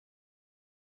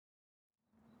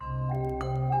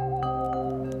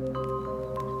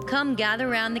Come gather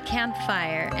round the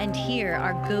campfire and hear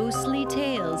our ghostly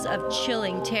tales of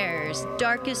chilling terrors,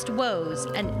 darkest woes,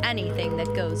 and anything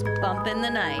that goes bump in the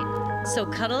night. So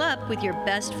cuddle up with your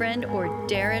best friend or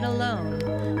dare it alone.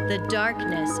 The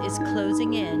darkness is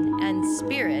closing in and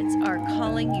spirits are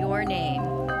calling your name.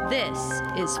 This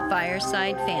is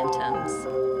Fireside Phantoms.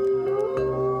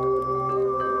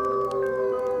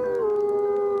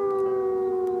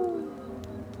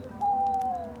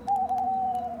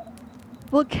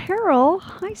 Well, Carol,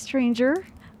 hi, stranger.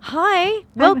 Hi,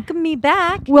 welcome me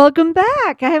back. Welcome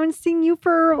back. I haven't seen you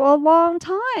for a long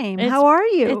time. How are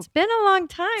you? It's been a long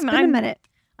time. It's been a minute.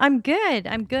 I'm good.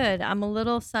 I'm a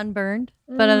little sunburned,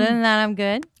 but other than that, I'm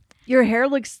good. Your hair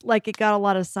looks like it got a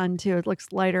lot of sun, too. It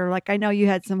looks lighter. Like, I know you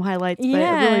had some highlights, but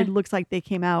it really looks like they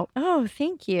came out. Oh,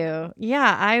 thank you.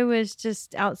 Yeah, I was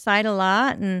just outside a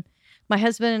lot, and my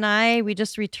husband and I, we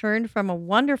just returned from a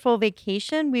wonderful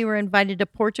vacation. We were invited to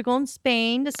Portugal and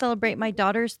Spain to celebrate my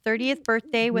daughter's 30th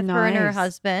birthday with her and her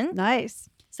husband. Nice.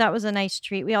 So that was a nice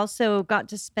treat. We also got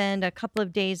to spend a couple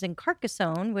of days in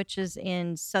Carcassonne, which is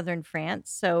in southern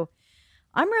France. So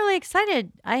I'm really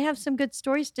excited. I have some good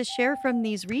stories to share from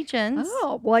these regions.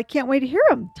 Oh, well, I can't wait to hear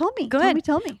them. Tell me. Good.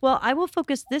 Tell me. Well, I will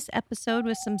focus this episode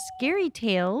with some scary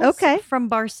tales from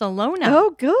Barcelona.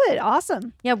 Oh, good.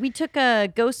 Awesome. Yeah, we took a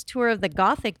ghost tour of the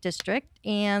Gothic district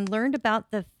and learned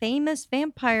about the famous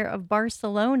vampire of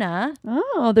Barcelona.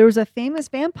 Oh, there was a famous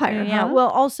vampire, Yeah, huh? well,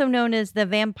 also known as the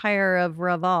Vampire of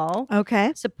Raval.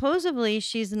 Okay. Supposedly,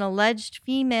 she's an alleged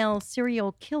female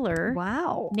serial killer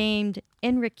named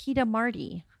Enriqueta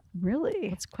Marty. Really?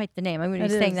 That's quite the name. I'm going to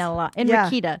be saying that a lot.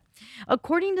 Enriqueta.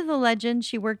 According to the legend,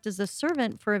 she worked as a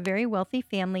servant for a very wealthy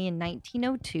family in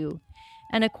 1902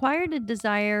 and acquired a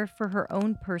desire for her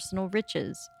own personal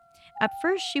riches. At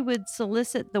first, she would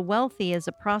solicit the wealthy as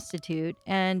a prostitute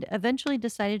and eventually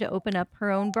decided to open up her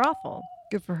own brothel.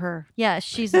 Good for her. Yeah,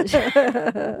 she's a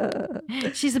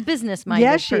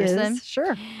business-minded person. Is.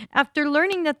 Sure. After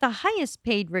learning that the highest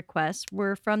paid requests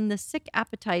were from the sick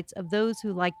appetites of those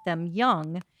who liked them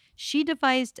young, she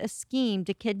devised a scheme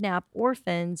to kidnap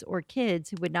orphans or kids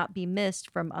who would not be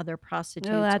missed from other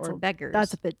prostitutes or beggars.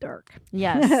 That's a bit dark.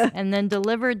 Yes, and then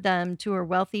delivered them to her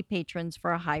wealthy patrons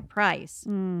for a high price.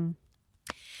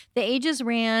 The ages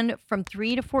ran from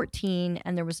 3 to 14,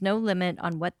 and there was no limit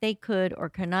on what they could or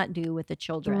could not do with the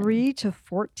children. 3 to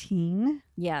 14?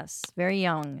 Yes, very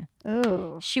young.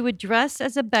 Oh. She would dress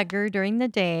as a beggar during the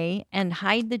day and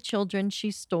hide the children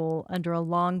she stole under a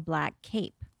long black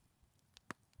cape.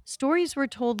 Stories were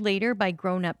told later by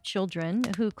grown-up children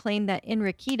who claimed that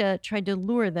Enriqueta tried to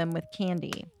lure them with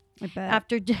candy. I bet.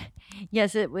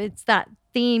 It's that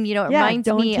theme, it reminds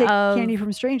me take of candy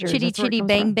from strangers. Chitty Chitty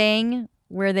Bang Bang,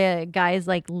 where the guy's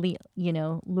like,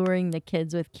 luring the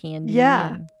kids with candy.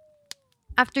 Yeah.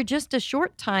 After just a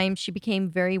short time, she became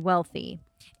very wealthy.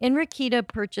 Enriqueta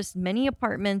purchased many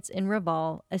apartments in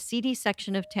Raval, a seedy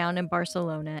section of town in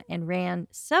Barcelona, and ran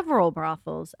several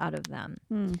brothels out of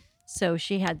them. So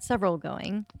she had several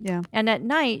going. Yeah. And at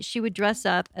night, she would dress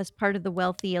up as part of the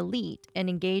wealthy elite and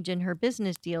engage in her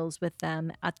business deals with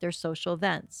them at their social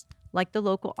events, like the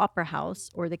local opera house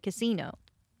or the casino.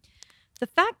 The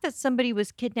fact that somebody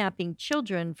was kidnapping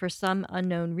children for some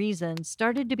unknown reason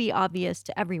started to be obvious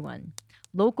to everyone.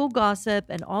 Local gossip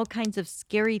and all kinds of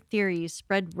scary theories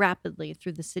spread rapidly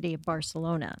through the city of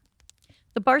Barcelona.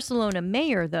 The Barcelona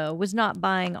mayor, though, was not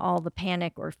buying all the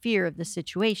panic or fear of the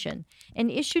situation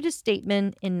and issued a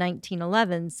statement in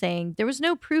 1911 saying there was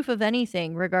no proof of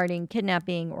anything regarding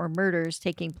kidnapping or murders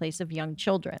taking place of young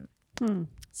children.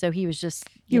 So he was just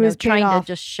trying to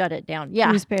just shut it down. Yeah.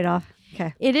 He was paid off.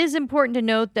 Okay. It is important to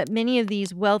note that many of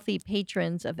these wealthy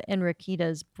patrons of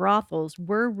Enriqueta's brothels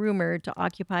were rumored to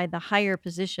occupy the higher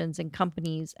positions in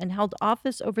companies and held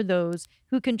office over those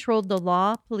who controlled the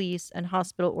law, police, and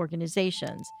hospital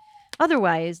organizations.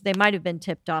 Otherwise, they might have been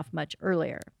tipped off much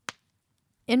earlier.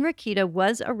 Enriqueta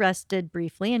was arrested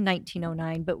briefly in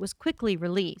 1909, but was quickly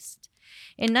released.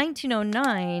 In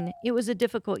 1909, it was a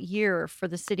difficult year for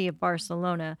the city of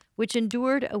Barcelona, which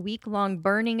endured a week-long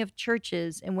burning of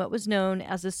churches in what was known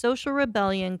as a social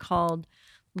rebellion called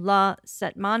La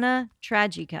Setmana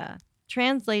Tragica,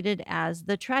 translated as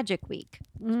the Tragic Week.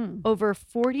 Over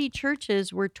 40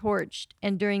 churches were torched,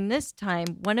 and during this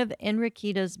time, one of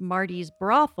Enriqueta Marty's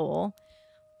brothel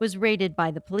was raided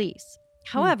by the police.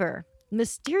 However,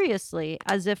 mysteriously,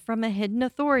 as if from a hidden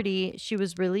authority, she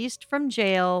was released from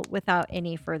jail without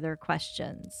any further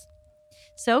questions.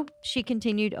 So she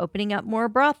continued opening up more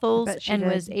brothels and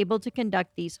was able to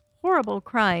conduct these horrible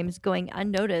crimes going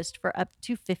unnoticed for up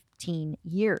to 15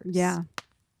 years. Yeah,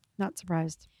 not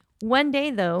surprised. One day,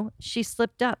 though, she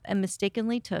slipped up and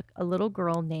mistakenly took a little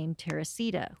girl named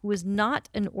Teresita, who was not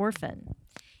an orphan.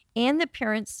 And the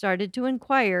parents started to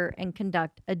inquire and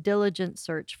conduct a diligent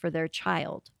search for their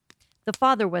child. The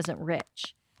father wasn't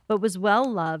rich, but was well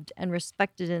loved and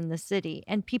respected in the city,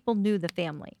 and people knew the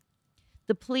family.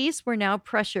 The police were now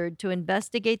pressured to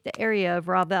investigate the area of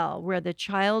Ravel where the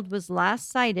child was last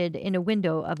sighted in a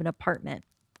window of an apartment.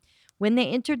 When they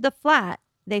entered the flat,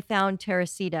 they found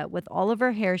Teresita with all of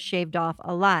her hair shaved off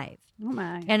alive, Oh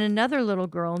my. and another little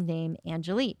girl named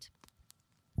Angelique.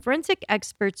 Forensic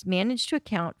experts managed to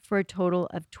account for a total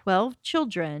of 12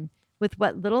 children with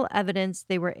what little evidence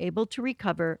they were able to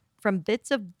recover from bits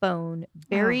of bone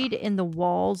buried in the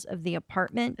walls of the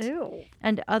apartment Ew.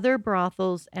 and other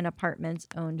brothels and apartments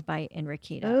owned by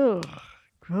Enriqueta. Ugh.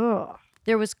 Ugh.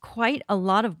 There was quite a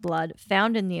lot of blood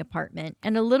found in the apartment,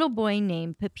 and a little boy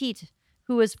named Pepite,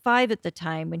 who was 5 at the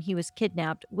time when he was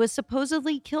kidnapped, was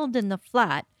supposedly killed in the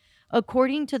flat,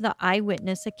 according to the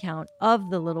eyewitness account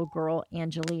of the little girl,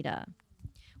 Angelita.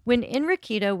 When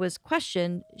Enriqueta was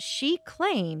questioned, she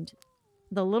claimed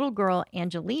the little girl,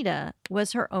 Angelita,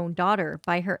 was her own daughter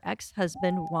by her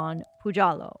ex-husband, Juan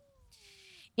Pujalo.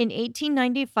 In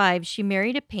 1895, she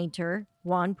married a painter,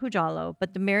 Juan Pujalo,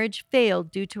 but the marriage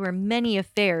failed due to her many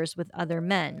affairs with other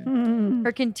men,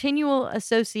 her continual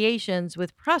associations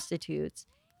with prostitutes,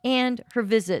 and her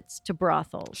visits to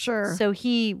brothels. Sure. So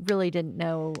he really didn't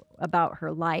know about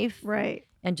her life. Right.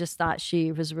 And just thought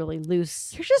she was really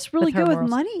loose. You're just really her good with morals.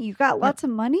 money. You got lots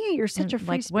of money. You're such a And,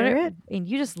 free what spirit. and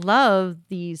you just love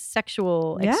these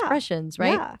sexual Yeah. expressions,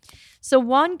 right? Yeah. So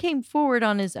Juan came forward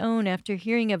on his own after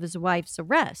hearing of his wife's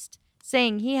arrest,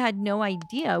 saying he had no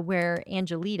idea where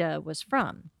Angelita was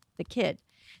from, the kid.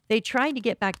 They tried to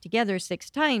get back together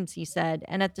 6 times, he said,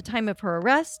 and at the time of her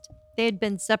arrest, they had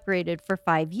been separated for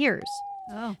 5 years.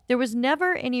 Oh. There was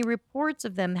never any reports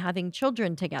of them having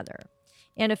children together,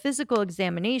 and a physical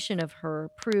examination of her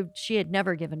proved she had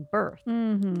never given birth.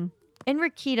 Mm-hmm.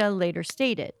 Enriqueta later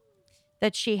stated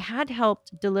that she had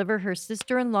helped deliver her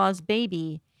sister-in-law's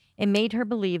baby and made her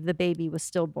believe the baby was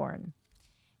stillborn.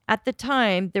 At the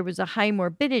time, there was a high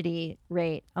morbidity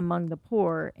rate among the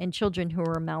poor and children who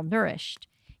were malnourished,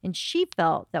 and she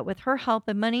felt that with her help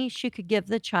and money, she could give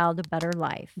the child a better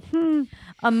life.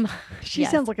 She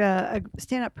yes. sounds like a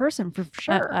stand-up person for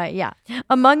sure. Yeah.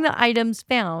 Among the items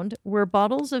found were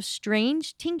bottles of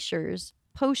strange tinctures,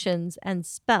 potions, and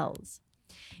spells.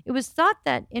 It was thought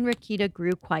that Enriqueta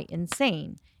grew quite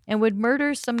insane and would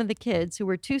murder some of the kids who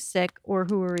were too sick or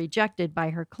who were rejected by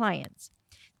her clients.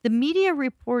 The media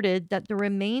reported that the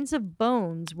remains of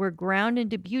bones were ground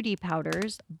into beauty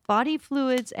powders, body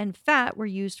fluids and fat were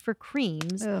used for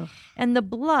creams, Ugh. and the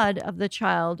blood of the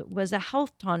child was a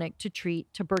health tonic to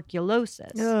treat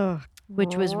tuberculosis, Ugh.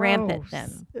 which was rampant Gross.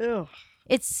 then. Ugh.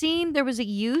 It seemed there was a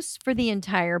use for the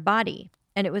entire body,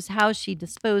 and it was how she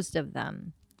disposed of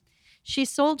them. She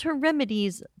sold her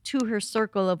remedies to her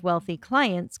circle of wealthy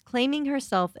clients, claiming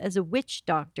herself as a witch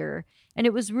doctor, and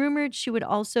it was rumored she would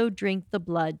also drink the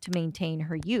blood to maintain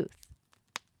her youth.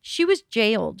 She was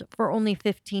jailed for only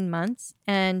 15 months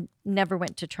and never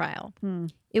went to trial.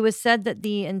 It was said that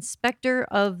the inspector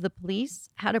of the police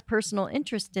had a personal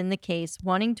interest in the case,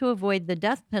 wanting to avoid the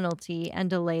death penalty and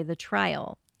delay the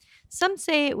trial. Some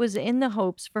say it was in the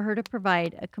hopes for her to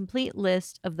provide a complete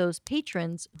list of those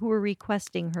patrons who were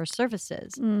requesting her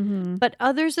services. Mm-hmm. But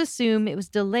others assume it was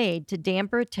delayed to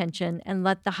damper attention and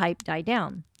let the hype die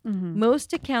down. Mm-hmm.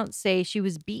 Most accounts say she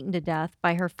was beaten to death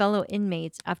by her fellow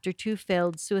inmates after 2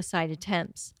 failed suicide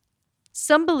attempts.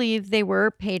 Some believe they were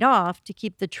paid off to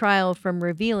keep the trial from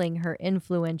revealing her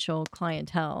influential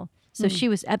clientele. So she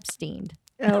was Epsteined.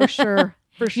 Oh, sure.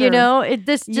 For sure. You know,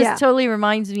 this just Yeah. totally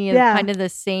reminds me of Yeah. kind of the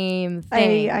same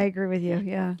thing. I agree with you.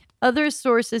 Yeah. Other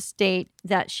sources state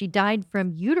that she died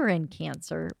from uterine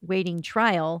cancer, waiting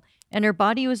trial, and her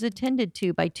body was attended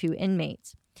to by 2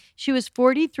 inmates. She was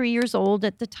 43 years old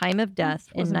at the time of death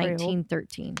in Wasn't very old.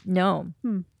 1913. No.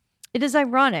 Hmm. It is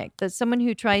ironic that someone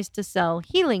who tries to sell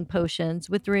healing potions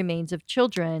with the remains of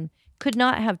children could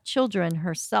not have children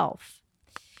herself.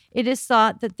 It is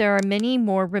thought that there are many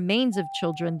more remains of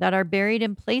children that are buried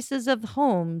in places of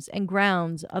homes and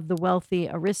grounds of the wealthy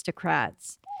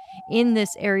aristocrats in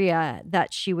this area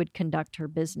that she would conduct her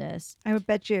business. I would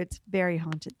bet you it's very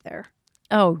haunted there.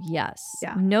 Oh, yes.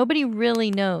 Yeah. Nobody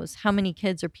really knows how many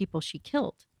kids or people she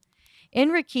killed.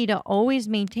 Enriqueta always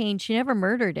maintained she never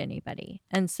murdered anybody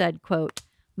and said, quote,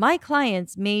 "My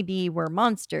clients maybe were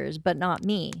monsters, but not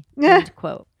me," end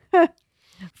quote.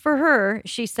 For her,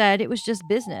 she said it was just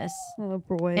business, Oh,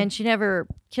 boy. and she never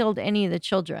killed any of the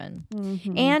children.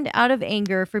 Mhm. And out of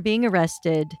anger for being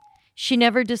arrested, She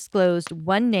never disclosed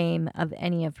one name of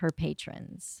any of her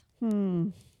patrons.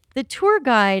 The tour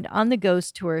guide on the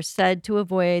ghost tour said to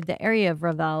avoid the area of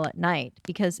Raval at night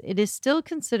because it is still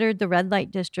considered the red light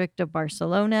district of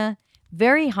Barcelona,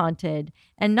 very haunted,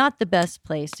 and not the best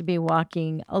place to be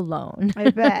walking alone. I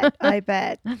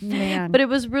bet. Man. But it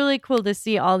was really cool to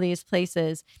see all these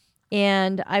places.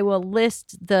 And I will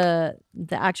list the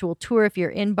actual tour if you're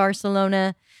in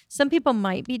Barcelona. Some people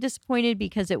might be disappointed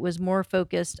because it was more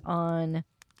focused on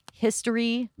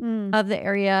history of the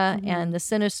area and the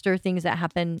sinister things that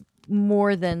happen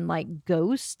more than like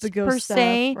ghosts per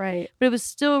se. Right. But it was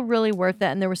still really worth it.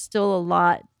 And there was still a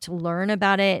lot to learn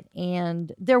about it.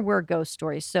 And there were ghost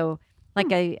stories. So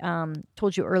like I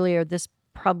told you earlier, this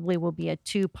probably will be a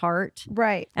 2-part.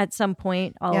 Right. At some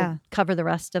point. I'll cover the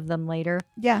rest of them later.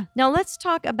 Yeah. Now let's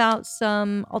talk about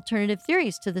some alternative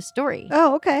theories to the story.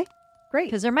 Oh, okay. Great.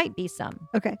 Because there might be some.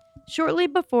 Okay. Shortly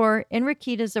before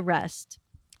Enriqueta's arrest,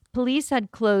 police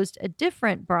had closed a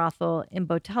different brothel in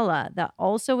Botella that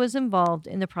also was involved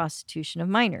in the prostitution of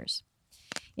minors.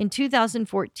 In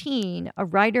 2014, a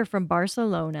writer from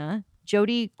Barcelona,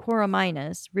 Jody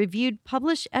Corominas, reviewed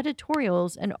published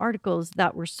editorials and articles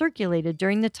that were circulated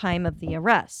during the time of the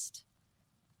arrest.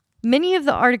 Many of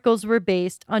the articles were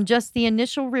based on just the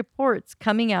initial reports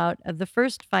coming out of the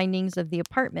first findings of the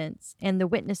apartments and the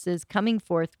witnesses coming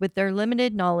forth with their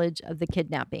limited knowledge of the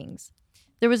kidnappings.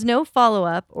 There was no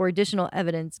follow-up or additional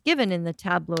evidence given in the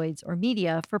tabloids or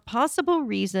media for possible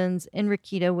reasons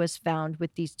Enriqueta was found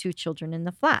with these 2 children in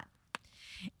the flat.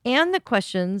 And the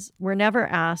questions were never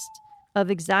asked of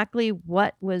exactly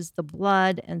what was the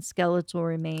blood and skeletal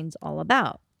remains all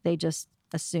about. They just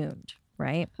assumed,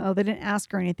 right? Oh, they didn't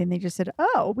ask her anything. They just said,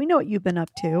 oh, we know what you've been up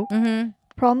to.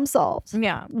 Problem solved.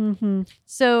 Yeah.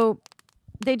 So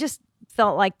they just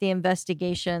felt like the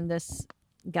investigation, this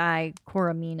guy,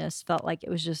 Corominas, felt like it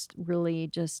was just really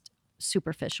just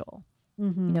superficial.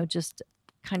 Just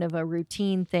kind of a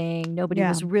routine thing. Nobody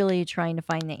was really trying to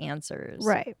find the answers.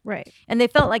 Right. And they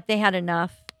felt like they had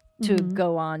enough to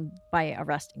go on by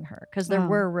arresting her because there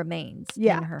were remains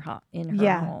in her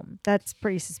home. That's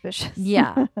pretty suspicious.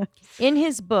 Yeah. In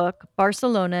his book,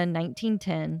 Barcelona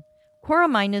 1910,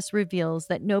 Corominas reveals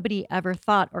that nobody ever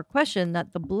thought or questioned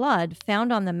that the blood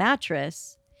found on the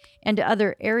mattress and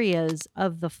other areas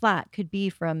of the flat could be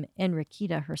from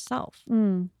Enriqueta herself.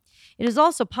 It is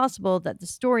also possible that the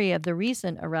story of the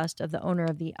recent arrest of the owner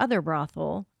of the other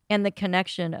brothel and the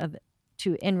connection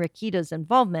to Enriqueta's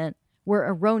involvement were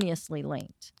erroneously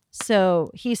linked.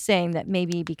 So he's saying that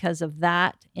maybe because of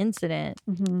that incident,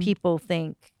 people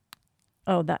think,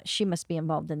 oh, that she must be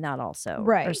involved in that also,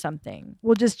 or something.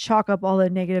 We'll just chalk up all the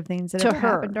negative things that have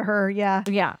happened to her. Yeah.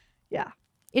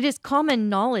 It is common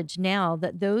knowledge now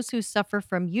that those who suffer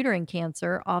from uterine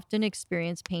cancer often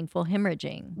experience painful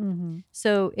hemorrhaging.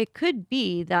 So it could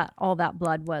be that all that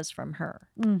blood was from her.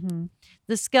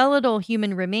 The skeletal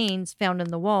human remains found in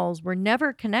the walls were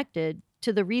never connected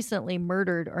to the recently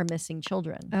murdered or missing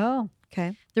children. Oh,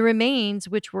 okay. The remains,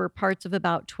 which were parts of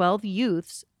about 12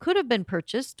 youths, could have been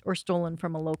purchased or stolen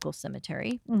from a local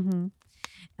cemetery.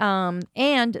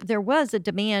 And there was a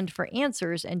demand for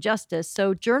answers and justice.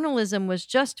 So journalism was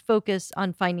just focused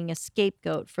on finding a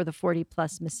scapegoat for the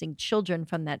 40-plus missing children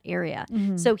from that area.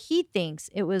 So he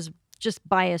thinks it was just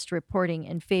biased reporting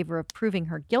in favor of proving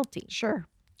her guilty. Sure.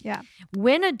 Yeah.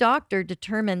 When a doctor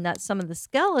determined that some of the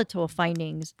skeletal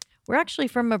findings were actually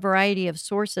from a variety of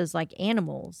sources like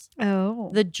animals,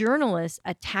 the journalist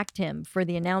attacked him for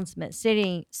the announcement,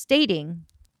 stating,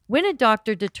 when a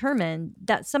doctor determined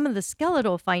that some of the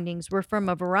skeletal findings were from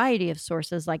a variety of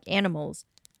sources like animals,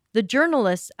 the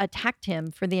journalist attacked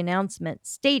him for the announcement,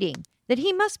 stating that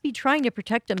he must be trying to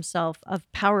protect himself of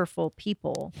powerful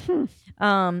people,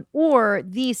 or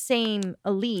these same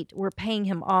elite were paying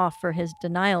him off for his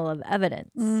denial of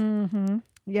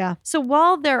evidence. Yeah. So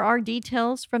while there are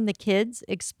details from the kids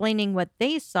explaining what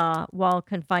they saw while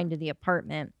confined to the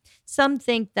apartment, some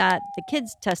think that the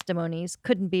kids' testimonies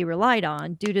couldn't be relied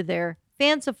on due to their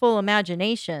fanciful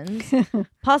imaginations,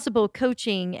 possible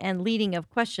coaching and leading of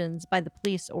questions by the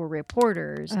police or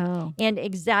reporters, and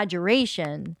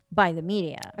exaggeration by the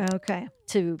media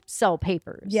to sell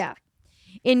papers. Yeah.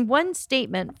 In one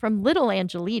statement from little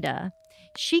Angelita,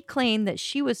 she claimed that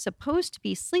she was supposed to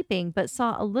be sleeping but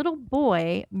saw a little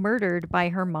boy murdered by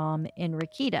her mom,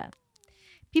 Enriqueta.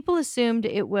 People assumed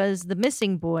it was the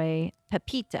missing boy,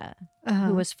 Pepita,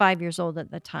 who was 5 years old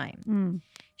at the time.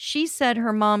 She said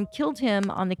her mom killed him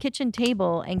on the kitchen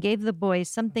table and gave the boy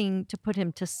something to put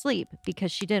him to sleep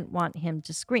because she didn't want him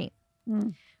to scream.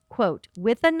 Quote,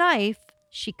 with a knife,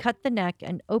 she cut the neck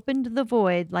and opened the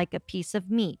void like a piece of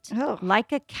meat,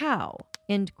 like a cow,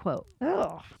 End quote.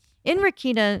 Oh.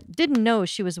 Enriqueta didn't know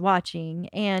she was watching,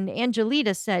 and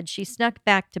Angelita said she snuck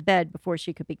back to bed before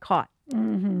she could be caught.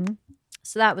 Mm-hmm.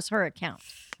 So that was her account.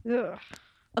 Ugh.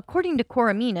 According to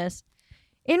Coromines,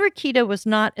 Enriqueta was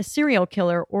not a serial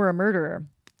killer or a murderer,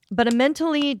 but a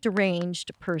mentally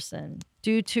deranged person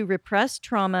due to repressed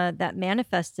trauma that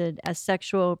manifested as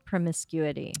sexual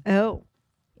promiscuity. Oh.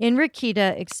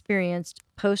 Enriqueta experienced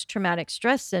post-traumatic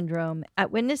stress syndrome at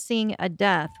witnessing a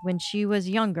death when she was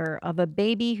younger of a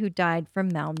baby who died from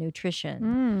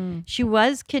malnutrition. She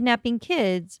was kidnapping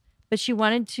kids, but she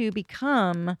wanted to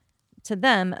become, to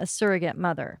them, a surrogate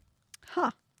mother.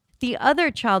 Huh. The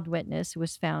other child witness who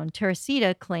was found,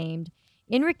 Teresita, claimed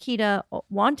Enriqueta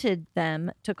wanted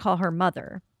them to call her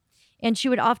mother, and she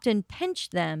would often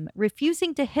pinch them,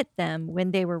 refusing to hit them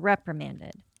when they were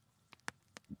reprimanded.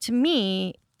 To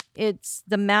me, it's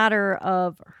the matter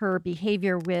of her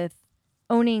behavior with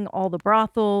owning all the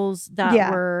brothels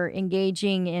that were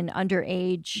engaging in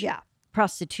underage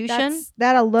prostitution.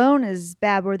 That alone is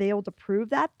bad. Were they able to prove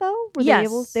that, though? They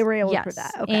were able to prove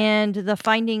that. Okay. And the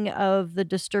finding of the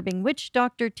disturbing witch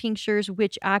doctor tinctures,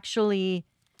 which actually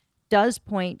does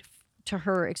point to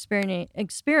her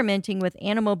experimenting with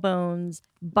animal bones,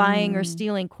 buying or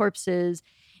stealing corpses.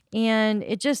 And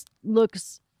it just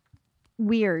looks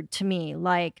weird to me.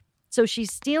 Like, so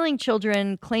she's stealing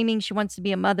children, claiming she wants to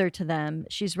be a mother to them.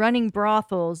 She's running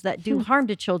brothels that do harm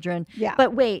to children. Yeah.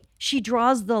 But wait, she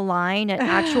draws the line at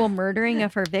actual murdering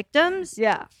of her victims?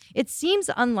 Yeah. It seems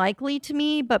unlikely to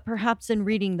me, but perhaps in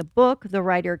reading the book, the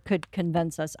writer could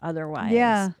convince us otherwise.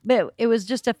 Yeah. But it was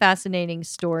just a fascinating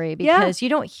story because you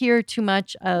don't hear too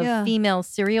much of female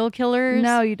serial killers.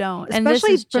 No, you don't. And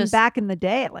especially this is from just back in the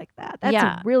day like that. That's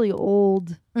a really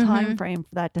old time frame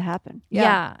for that to happen.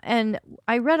 Yeah. And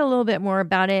I read a little bit more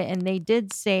about it, and they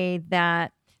did say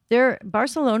that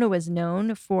Barcelona was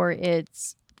known for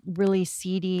its really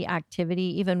seedy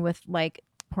activity, even with like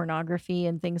pornography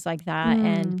and things like that.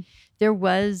 And there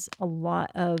was a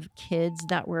lot of kids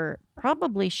that were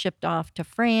probably shipped off to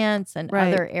France and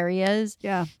other areas.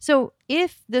 Yeah. So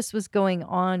if this was going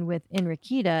on with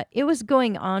Enriqueta, it was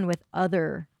going on with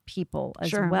other people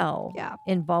as well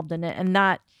involved in it. And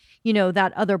that, you know,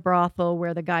 that other brothel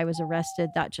where the guy was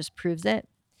arrested, that just proves it.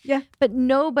 Yeah. But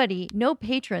no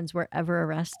patrons were ever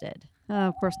arrested.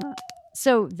 Of course not.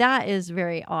 So that is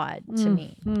very odd to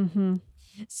me. Mm-hmm.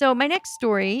 So my next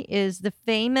story is the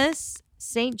famous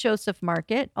St. Joseph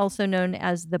Market, also known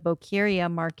as the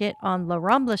Boqueria Market on La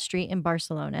Rambla Street in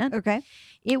Barcelona. Okay.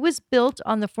 It was built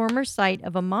on the former site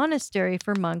of a monastery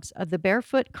for monks of the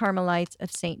Barefoot Carmelites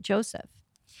of St. Joseph.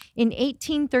 In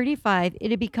 1835, it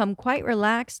had become quite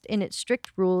relaxed in its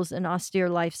strict rules and austere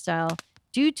lifestyle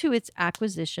due to its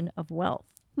acquisition of wealth.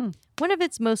 One of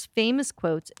its most famous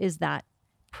quotes is that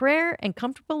prayer and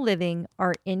comfortable living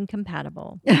are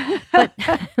incompatible. But,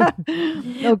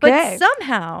 but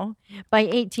somehow, by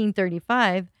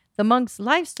 1835, the monks'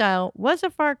 lifestyle was a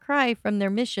far cry from their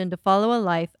mission to follow a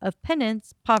life of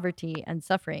penance, poverty, and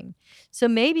suffering. So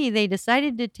maybe they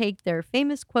decided to take their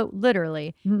famous quote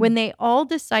literally when they all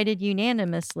decided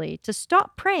unanimously to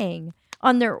stop praying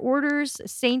on their order's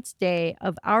Saints' Day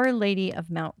of Our Lady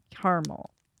of Mount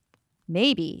Carmel.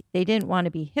 Maybe they didn't want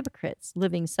to be hypocrites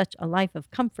living such a life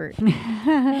of comfort.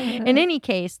 In any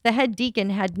case, the head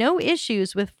deacon had no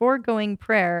issues with foregoing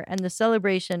prayer and the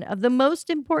celebration of the most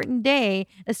important day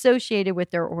associated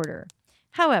with their order.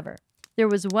 However, there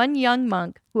was one young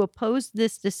monk who opposed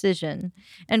this decision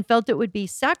and felt it would be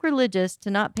sacrilegious to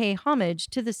not pay homage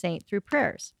to the saint through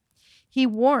prayers. He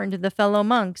warned the fellow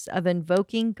monks of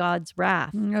invoking God's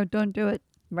wrath. No, don't do it.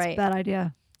 Right. It's a bad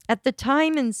idea. At the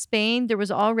time in Spain, there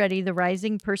was already the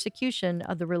rising persecution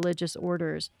of the religious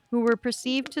orders, who were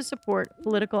perceived to support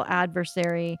political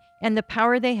adversary, and the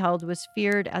power they held was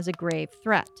feared as a grave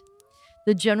threat.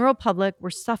 The general public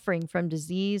were suffering from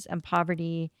disease and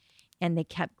poverty, and they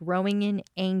kept growing in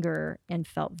anger and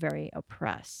felt very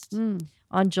oppressed.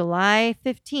 On July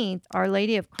 15th, Our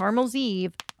Lady of Carmel's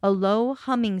Eve, a low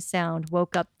humming sound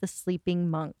woke up the sleeping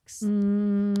monks.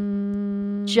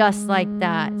 Just like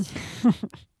that.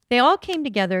 They all came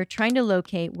together trying to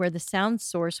locate where the sound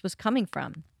source was coming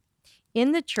from.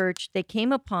 In the church, they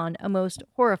came upon a most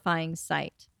horrifying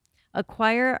sight. A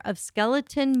choir of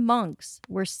skeleton monks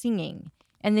were singing,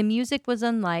 and the music was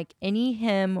unlike any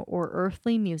hymn or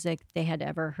earthly music they had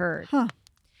ever heard.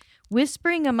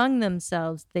 Whispering among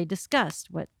themselves, they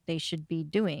discussed what they should be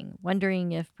doing,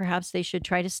 wondering if perhaps they should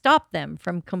try to stop them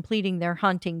from completing their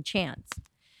haunting chants.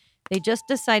 They just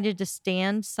decided to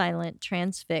stand silent,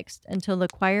 transfixed, until the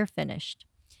choir finished.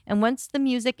 And once the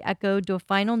music echoed to a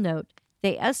final note,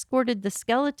 they escorted the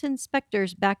skeleton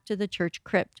specters back to the church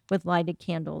crypt with lighted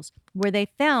candles, where they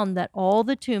found that all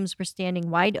the tombs were standing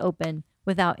wide open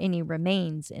without any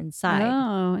remains inside.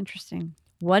 Oh, interesting.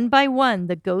 One by one,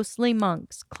 the ghostly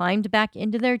monks climbed back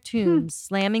into their tombs,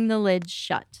 slamming the lids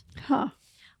shut. Huh.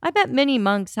 I bet many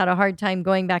monks had a hard time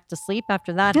going back to sleep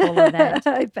after that whole event.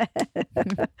 I bet.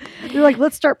 They're like,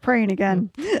 let's start praying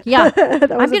again. Yeah.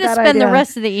 That I'm was a going to bad spend the idea.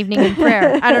 rest of the evening in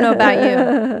prayer. I don't know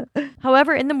about you.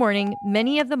 However, in the morning,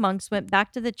 many of the monks went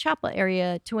back to the chapel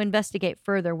area to investigate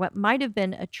further what might have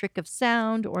been a trick of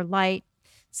sound or light.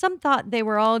 Some thought they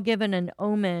were all given an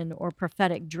omen or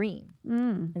prophetic dream,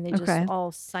 and they just Okay.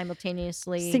 all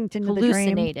simultaneously Synced into the dream.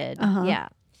 hallucinated. Uh-huh. Yeah.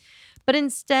 But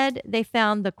instead, they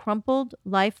found the crumpled,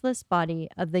 lifeless body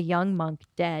of the young monk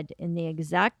dead in the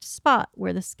exact spot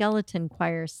where the skeleton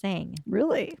choir sang.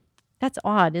 Really? That's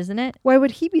odd, isn't it? Why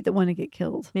would he be the one to get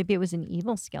killed? Maybe it was an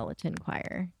evil skeleton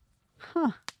choir.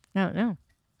 Huh. I don't know.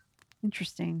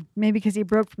 Interesting. Maybe because he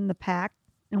broke from the pack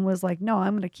and was like, no,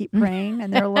 I'm going to keep praying.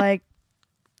 And they're like,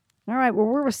 all right, well,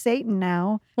 we're with Satan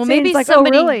now. Well, Satan's maybe like,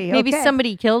 somebody, oh, really? maybe Okay.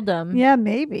 somebody killed him. Yeah,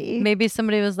 maybe. Maybe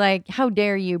somebody was like, "How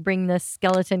dare you bring this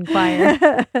skeleton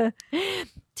choir?"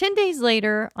 10 days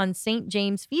later, on St.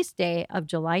 James' feast day of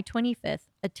July 25th,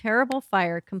 a terrible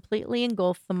fire completely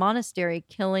engulfed the monastery,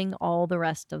 killing all the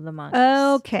rest of the monks.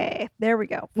 Okay, there we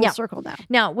go. Full circle now.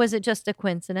 Now, was it just a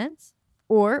coincidence,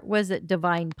 or was it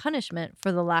divine punishment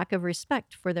for the lack of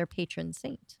respect for their patron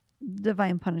saint?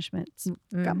 Divine punishments.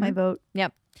 Got my vote.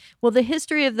 Yep. Well, the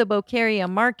history of the Boqueria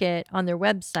market on their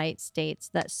website states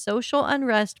that social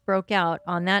unrest broke out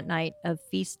on that night of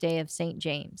Feast Day of St.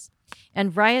 James,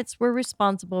 and riots were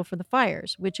responsible for the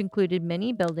fires, which included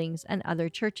many buildings and other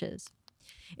churches.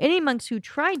 Any monks who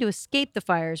tried to escape the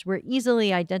fires were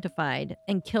easily identified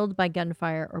and killed by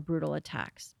gunfire or brutal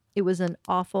attacks. It was an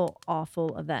awful,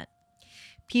 awful event.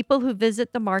 People who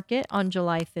visit the market on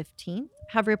July 15th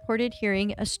have reported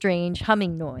hearing a strange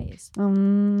humming noise.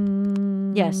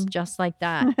 Yes, just like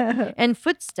that. And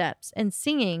footsteps and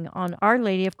singing on Our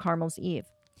Lady of Carmel's Eve.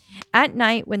 At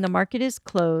night, when the market is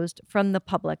closed from the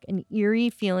public, an eerie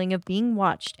feeling of being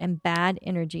watched and bad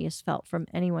energy is felt from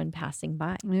anyone passing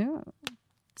by. Yeah.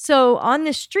 So on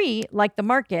the street, like the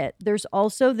market, there's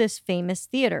also this famous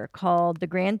theater called the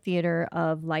Grand Theater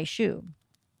of Lisieux.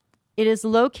 It is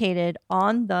located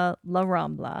on the La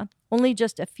Rambla, only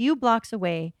just a few blocks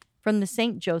away from the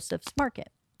St. Joseph's Market.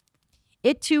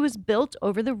 It too was built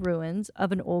over the ruins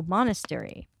of an old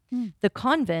monastery, the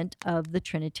convent of the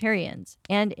Trinitarians.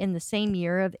 And in the same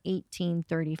year of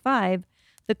 1835,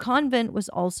 the convent was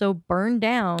also burned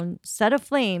down, set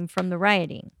aflame from the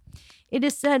rioting. It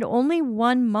is said only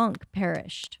one monk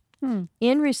perished.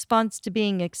 In response to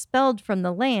being expelled from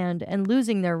the land and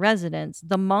losing their residence,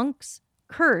 the monks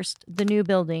cursed the new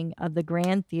building of the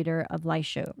Grand Theater of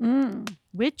Lisieux,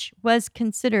 which was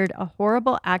considered a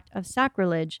horrible act of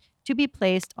sacrilege to be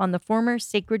placed on the former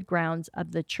sacred grounds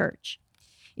of the church.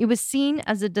 It was seen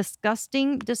as a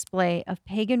disgusting display of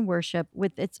pagan worship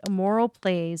with its immoral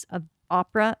plays of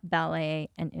opera, ballet,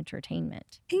 and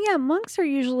entertainment. Yeah, monks are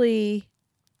usually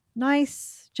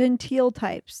nice, genteel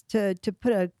types. To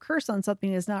put a curse on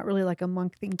something is not really like a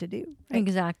monk thing to do. Right?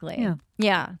 Exactly.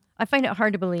 Yeah. I find it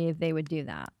hard to believe they would do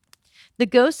that. The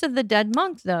ghost of the dead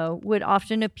monk, though, would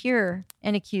often appear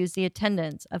and accuse the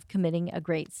attendants of committing a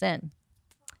great sin.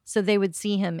 So they would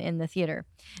see him in the theater.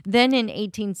 Then in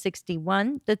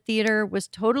 1861, the theater was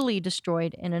totally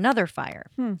destroyed in another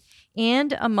fire.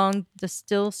 And among the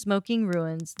still smoking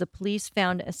ruins, the police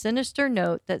found a sinister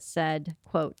note that said,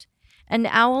 quote, "An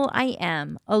owl I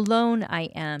am, alone I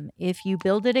am. If you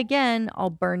build it again, I'll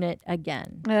burn it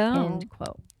again." Oh. End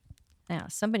quote. Now,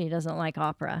 somebody doesn't like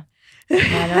opera. I don't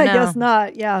know. I guess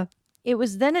not. Yeah. It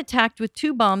was then attacked with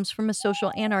 2 bombs from a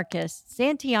social anarchist,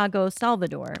 Santiago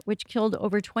Salvador, which killed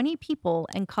over 20 people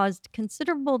and caused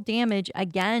considerable damage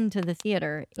again to the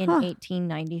theater in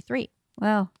 1893.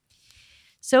 Wow.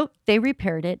 So they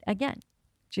repaired it again.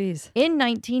 Jeez. In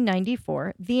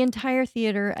 1994, the entire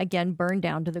theater again burned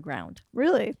down to the ground.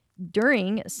 Really?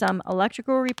 During some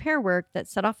electrical repair work that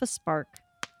set off a spark,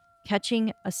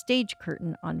 catching a stage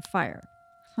curtain on fire.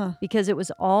 Because it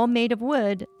was all made of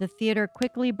wood, the theater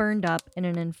quickly burned up in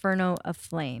an inferno of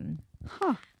flame.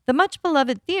 The much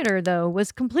beloved theater, though,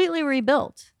 was completely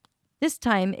rebuilt, this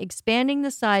time expanding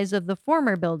the size of the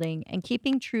former building and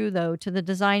keeping true, though, to the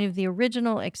design of the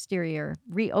original exterior,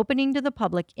 reopening to the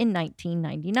public in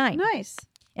 1999. Nice.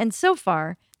 And so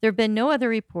far, there have been no other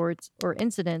reports or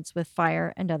incidents with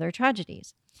fire and other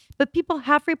tragedies. But people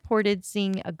have reported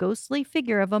seeing a ghostly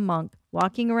figure of a monk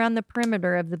walking around the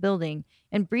perimeter of the building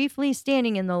and briefly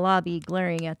standing in the lobby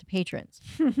glaring at the patrons.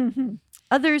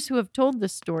 Others who have told the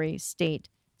story state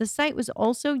the site was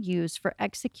also used for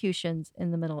executions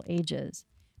in the Middle Ages.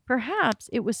 Perhaps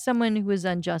it was someone who was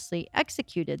unjustly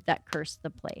executed that cursed the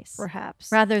place, Perhaps.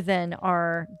 rather than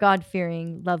our God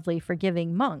fearing, lovely,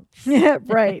 forgiving monks. Yeah,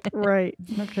 right, right.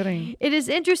 No kidding. It is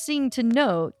interesting to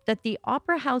note that the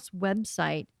Opera House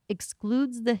website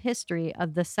excludes the history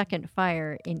of the second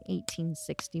fire in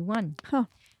 1861. Huh.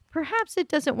 Perhaps it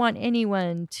doesn't want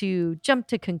anyone to jump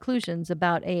to conclusions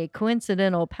about a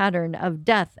coincidental pattern of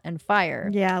death and fire.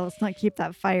 Yeah, let's not keep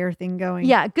that fire thing going.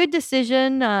 Yeah, good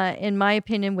decision, in my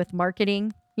opinion, with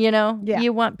marketing. Yeah.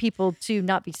 You want people to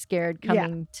not be scared Yeah.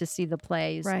 coming to see the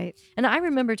plays. Right. And I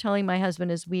remember telling my husband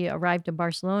as we arrived in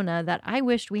Barcelona that I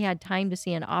wished we had time to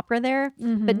see an opera there.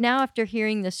 But now, after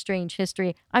hearing this strange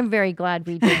history, I'm very glad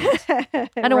we didn't.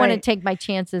 I don't want to take my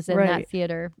chances in that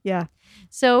theater. Yeah.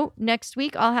 So next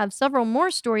week, I'll have several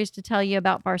more stories to tell you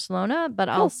about Barcelona, but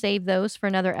I'll save those for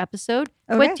another episode.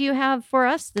 Okay. What do you have for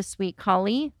us this week,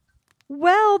 Holly?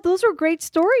 Well, those were great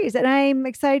stories, and I'm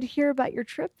excited to hear about your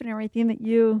trip and everything that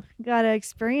you got to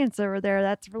experience over there.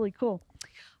 That's really cool.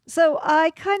 So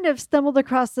I kind of stumbled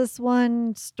across this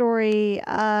one story.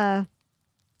 I'm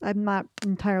not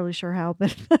entirely sure how,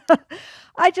 but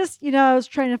I just, I was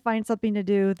trying to find something to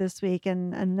do this week,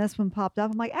 and this one popped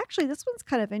up. I'm like, actually, this one's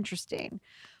kind of interesting.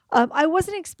 I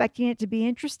wasn't expecting it to be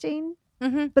interesting,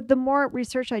 but the more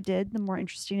research I did, the more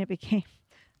interesting it became.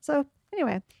 So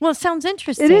anyway. Well, it sounds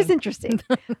interesting. It is interesting.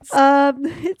 So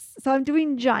I'm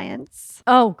doing giants.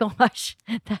 Oh gosh,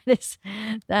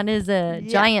 that is a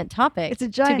giant topic. It's a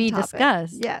giant to be topic.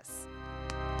 discussed. Yes.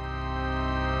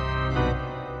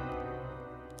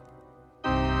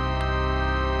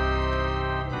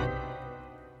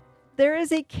 There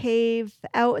is a cave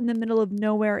out in the middle of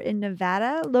nowhere in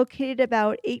Nevada, located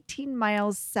about 18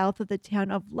 miles south of the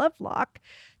town of Lovelock,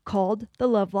 called the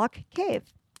Lovelock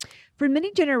Cave. For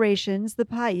many generations, the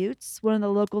Paiutes, one of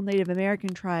the local Native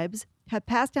American tribes, have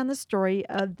passed down the story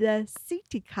of the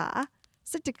Sitka,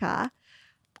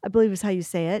 I believe is how you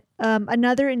say it,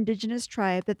 another indigenous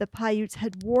tribe that the Paiutes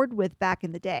had warred with back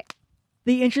in the day.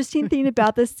 The interesting thing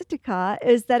about the Sitka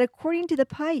is that according to the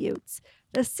Paiutes,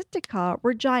 the Sitka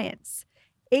were giants,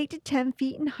 8 to 10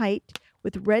 feet in height,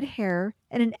 with red hair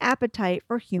and an appetite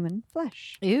for human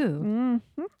flesh. Ew.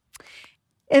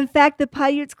 In fact, the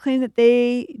Paiutes claim that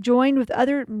they joined with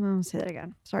other... I'll say that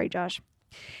again. Sorry, Josh.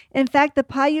 In fact, the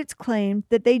Paiutes claimed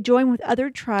that they joined with other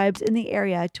tribes in the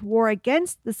area to war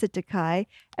against the Sitikai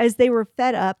as they were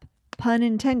fed up, pun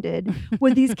intended,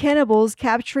 with these cannibals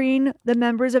capturing the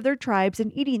members of their tribes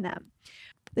and eating them.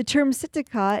 The term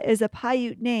Sitka is a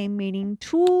Paiute name meaning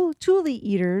tule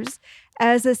eaters,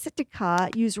 as the Sitka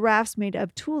used rafts made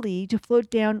of tule to float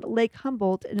down Lake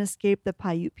Humboldt and escape the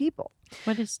Paiute people.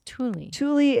 What is tule?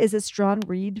 Tule is a strong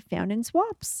reed found in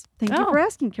swamps. Thank you for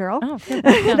asking, Carol. Oh, good.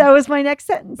 Yeah. That was my next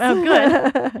sentence. Oh,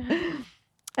 good.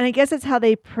 And I guess that's how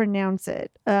they pronounce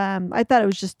it. I thought it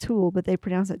was just Tool, but they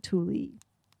pronounce it Tule.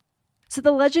 So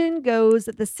the legend goes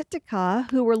that the Sitka,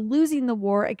 who were losing the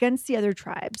war against the other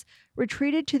tribes,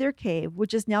 retreated to their cave,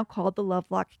 which is now called the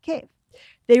Lovelock Cave.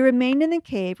 They remained in the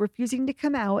cave, refusing to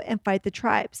come out and fight the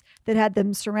tribes that had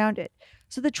them surrounded.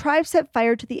 So the tribe set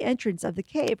fire to the entrance of the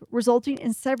cave, resulting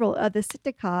in several of the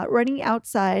Sitka running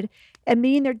outside and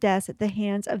meeting their deaths at the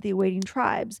hands of the awaiting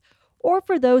tribes, or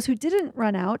for those who didn't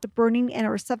run out, burning and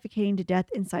or suffocating to death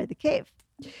inside the cave.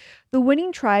 The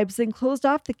winning tribes then closed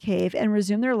off the cave and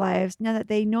resumed their lives now that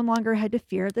they no longer had to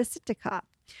fear the Sitka.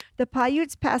 The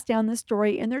Paiutes passed down the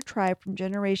story in their tribe from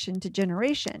generation to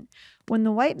generation. When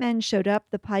the white men showed up,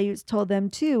 the Paiutes told them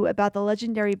too about the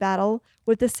legendary battle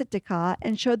with the Sitka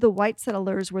and showed the white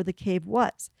settlers where the cave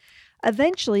was.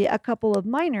 Eventually, a couple of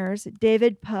miners,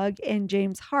 David Pugh and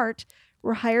James Hart,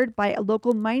 were hired by a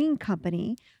local mining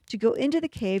company to go into the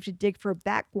cave to dig for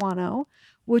bat guano,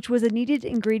 which was a needed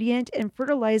ingredient in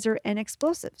fertilizer and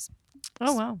explosives.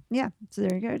 Oh, wow. Yeah, so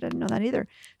there you go. I didn't know that either.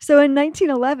 So in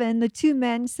 1911, the two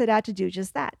men set out to do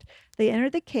just that. They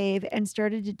entered the cave and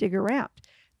started to dig around.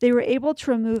 They were able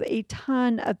to remove a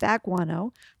ton of bat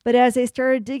guano, but as they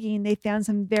started digging, they found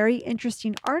some very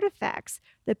interesting artifacts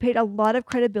that paid a lot of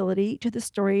credibility to the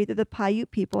story that the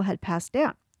Paiute people had passed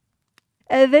down.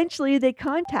 Eventually, they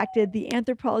contacted the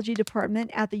anthropology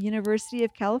department at the University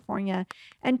of California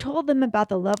and told them about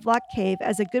the Lovelock Cave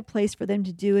as a good place for them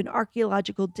to do an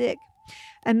archaeological dig.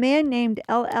 A man named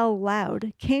L.L.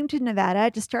 Loud came to Nevada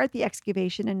to start the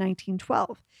excavation in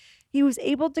 1912. He was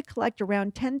able to collect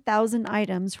around 10,000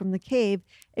 items from the cave,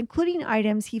 including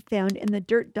items he found in the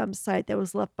dirt dump site that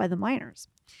was left by the miners.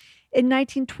 In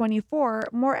 1924,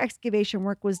 more excavation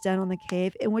work was done on the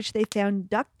cave in which they found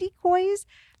duck decoys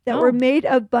that were made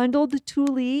of bundled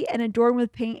tule and adorned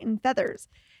with paint and feathers.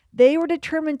 They were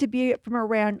determined to be from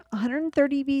around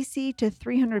 130 BC to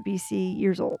 300 BC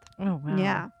years old. Oh, wow.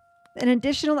 Yeah. An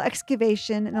additional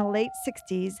excavation in the late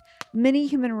 60s, many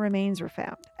human remains were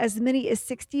found. As many as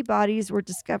 60 bodies were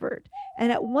discovered.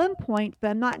 And at one point, but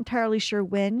I'm not entirely sure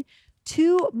when,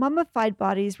 2 mummified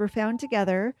bodies were found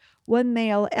together, one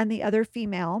male and the other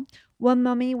female. One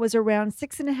mummy was around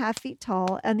 6.5 feet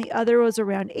tall, and the other was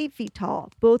around 8 feet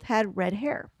tall. Both had red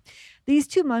hair. These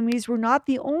 2 mummies were not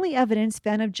the only evidence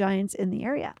found of giants in the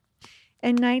area.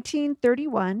 In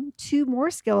 1931, 2 more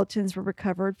skeletons were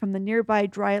recovered from the nearby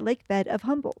dry lake bed of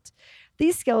Humboldt.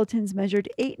 These skeletons measured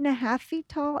 8.5 feet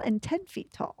tall and 10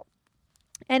 feet tall.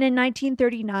 And in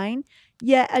 1939,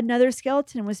 yet another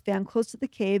skeleton was found close to the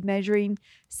cave, measuring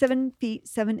 7 feet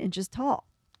 7 inches tall.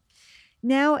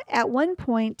 Now, at one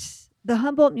point, the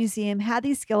Humboldt Museum had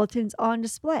these skeletons on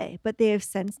display, but they have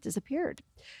since disappeared.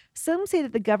 Some say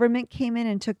that the government came in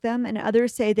and took them, and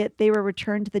others say that they were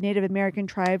returned to the Native American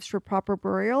tribes for proper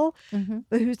burial.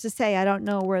 But who's to say? I don't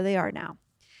know where they are now.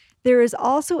 There is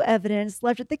also evidence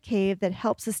left at the cave that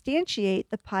helps substantiate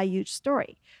the Paiute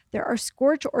story. There are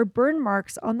scorch or burn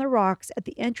marks on the rocks at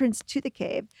the entrance to the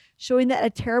cave, showing that a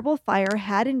terrible fire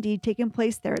had indeed taken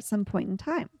place there at some point in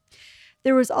time.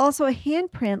 There was also a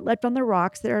handprint left on the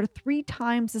rocks that are 3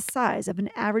 times the size of an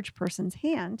average person's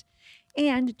hand.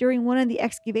 And during one of the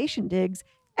excavation digs,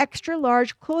 extra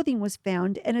large clothing was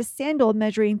found and a sandal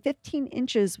measuring 15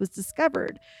 inches was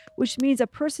discovered, which means a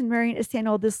person wearing a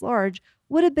sandal this large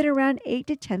would have been around 8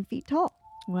 to 10 feet tall.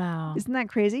 Wow. Isn't that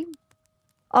crazy?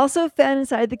 Also found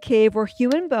inside the cave were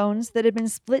human bones that had been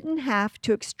split in half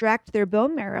to extract their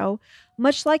bone marrow,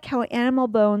 much like how animal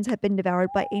bones had been devoured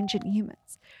by ancient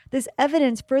humans. This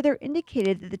evidence further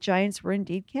indicated that the giants were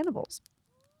indeed cannibals.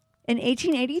 In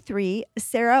 1883,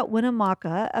 Sarah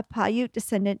Winnemucca, a Paiute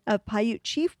descendant of Paiute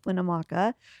chief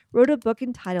Winnemucca, wrote a book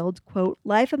entitled, quote,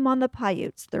 Life Among the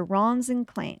Paiutes, Their Wrongs and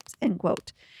Claims, end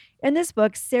quote. In this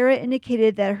book, Sarah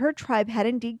indicated that her tribe had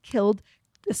indeed killed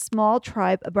a small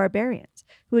tribe of barbarians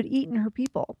who had eaten her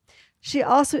people. She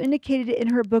also indicated in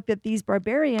her book that these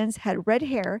barbarians had red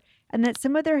hair and that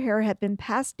some of their hair had been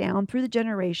passed down through the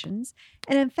generations.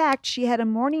 And in fact, she had a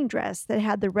mourning dress that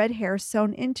had the red hair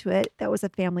sewn into it that was a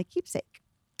family keepsake.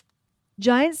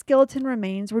 Giant skeleton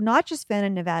remains were not just found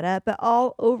in Nevada, but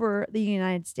all over the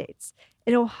United States.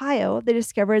 In Ohio, they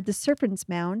discovered the Serpent's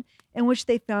Mound, in which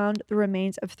they found the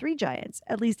remains of 3 giants,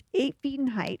 at least 8 feet in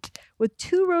height, with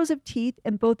 2 rows of teeth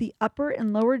in both the upper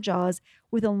and lower jaws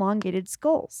with elongated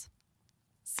skulls.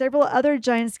 Several other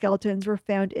giant skeletons were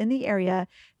found in the area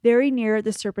very near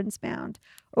the Serpent's Mound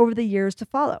over the years to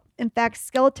follow. In fact,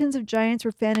 skeletons of giants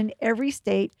were found in every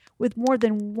state, with more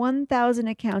than 1,000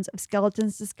 accounts of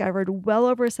skeletons discovered well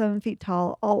over 7 feet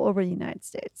tall all over the United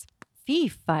States. Fee,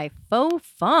 fi, fo,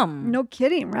 fum. No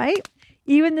kidding, right?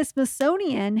 Even the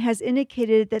Smithsonian has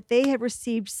indicated that they have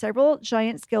received several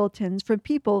giant skeletons from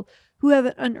people who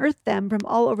have unearthed them from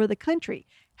all over the country.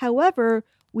 However,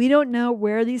 we don't know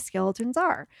where these skeletons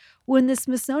are. When the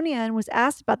Smithsonian was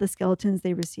asked about the skeletons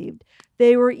they received,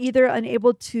 they were either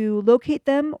unable to locate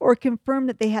them or confirm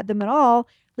that they had them at all,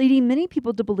 leading many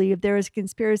people to believe there is a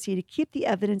conspiracy to keep the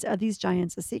evidence of these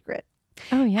giants a secret.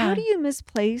 Oh, yeah. How do you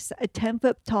misplace a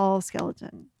 10-foot tall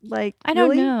skeleton? Like, I don't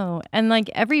really? know. And like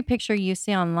every picture you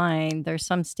see online, there's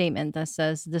some statement that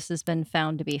says this has been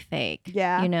found to be fake.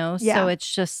 Yeah. You know? Yeah. So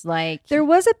it's just like. There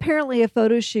was apparently a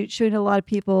photo shoot showing a lot of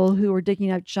people who were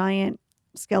digging up giant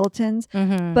skeletons,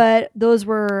 but those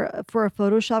were for a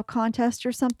Photoshop contest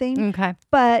or something. Okay.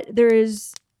 But there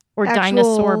is Or actual,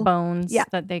 dinosaur bones yeah.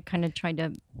 that they kind of tried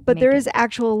to. But there make is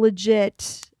actual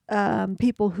legit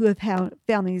people who have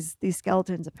found these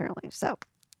skeletons apparently. So.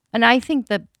 And I think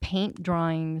the paint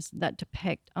drawings that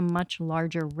depict a much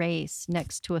larger race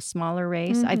next to a smaller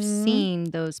race, I've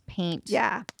seen those paint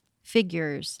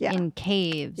figures in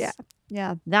caves. Yeah.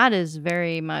 Yeah. That is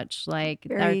very much like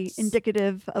very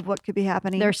indicative of what could be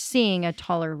happening. They're seeing a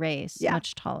taller race,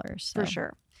 much taller. So. For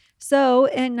sure. So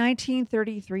in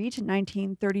 1933 to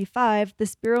 1935, the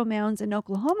Spiro Mounds in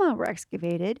Oklahoma were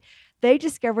excavated. They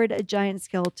discovered a giant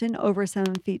skeleton over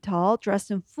 7 feet tall,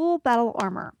 dressed in full battle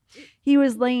armor. He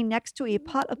was laying next to a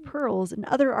pot of pearls and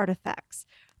other artifacts.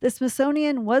 The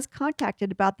Smithsonian was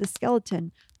contacted about the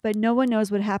skeleton, but no one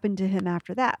knows what happened to him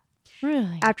after that.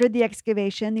 Really? After the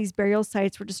excavation, these burial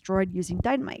sites were destroyed using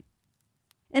dynamite.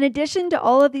 In addition to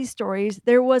all of these stories,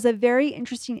 there was a very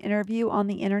interesting interview on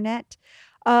the internet.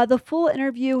 The full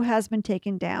interview has been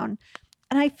taken down.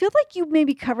 And I feel like you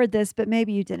maybe covered this, but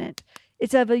maybe you didn't.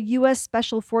 It's of a U.S.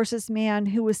 Special Forces man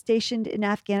who was stationed in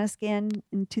Afghanistan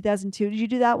in 2002. Did you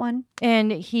do that one?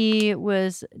 And he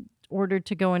was ordered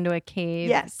to go into a cave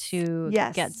Yes. to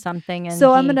get Yes. something. And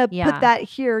So I'm he, going to put that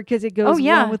here because it goes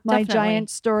yeah, along with my definitely. giant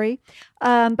story.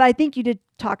 But I think you did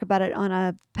talk about it on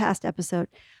a past episode.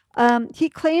 He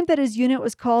claimed that his unit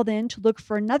was called in to look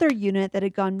for another unit that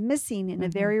had gone missing in a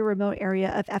very remote area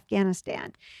of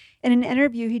Afghanistan. In an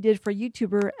interview he did for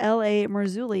YouTuber L.A.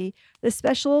 Marzulli, the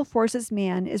Special Forces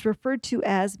man is referred to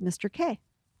as Mr. K.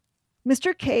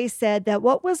 Mr. K said that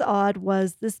what was odd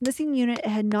was this missing unit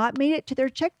had not made it to their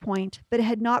checkpoint, but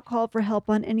had not called for help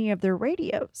on any of their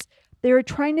radios. They were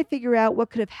trying to figure out what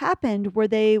could have happened where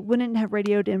they wouldn't have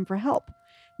radioed in for help.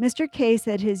 Mr. K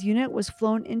said his unit was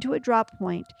flown into a drop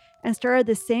point and started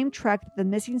the same trek that the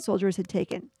missing soldiers had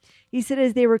taken. He said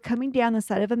as they were coming down the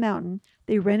side of a mountain,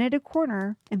 they ran at a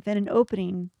corner and found an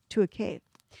opening to a cave.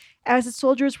 As the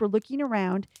soldiers were looking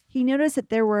around, he noticed that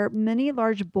there were many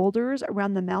large boulders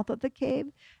around the mouth of the cave,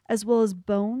 as well as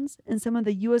bones and some of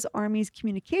the U.S. Army's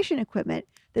communication equipment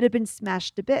that had been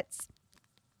smashed to bits.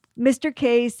 Mr.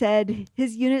 K said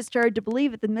his unit started to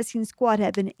believe that the missing squad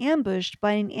had been ambushed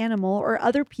by an animal or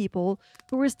other people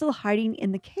who were still hiding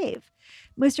in the cave.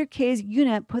 Mr. K's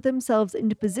unit put themselves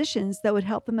into positions that would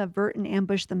help them avert an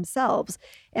ambush themselves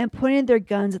and pointed their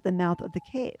guns at the mouth of the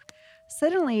cave.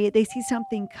 Suddenly, they see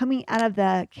something coming out of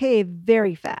the cave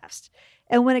very fast.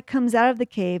 And when it comes out of the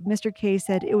cave, Mr. K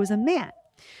said it was a man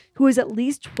who was at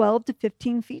least 12 to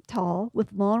 15 feet tall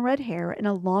with long red hair and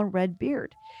a long red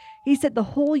beard. He said the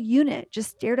whole unit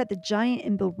just stared at the giant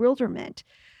in bewilderment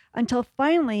until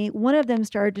finally one of them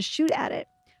started to shoot at it.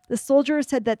 The soldier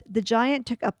said that the giant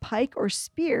took a pike or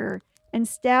spear and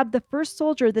stabbed the first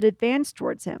soldier that advanced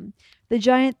towards him. The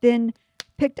giant then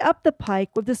picked up the pike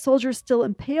with the soldier still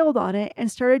impaled on it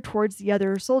and started towards the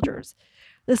other soldiers.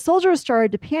 The soldiers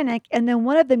started to panic, and then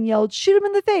one of them yelled, "Shoot him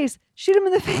in the face! Shoot him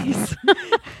in the face!"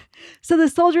 So the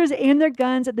soldiers aimed their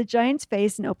guns at the giant's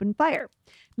face and opened fire.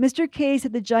 Mr. K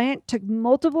said the giant took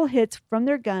multiple hits from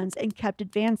their guns and kept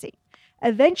advancing.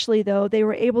 Eventually, though, they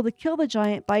were able to kill the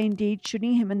giant by indeed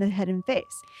shooting him in the head and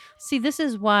face. See, this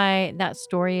is why that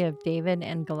story of David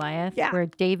and Goliath, where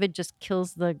David just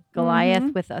kills the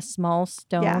Goliath with a small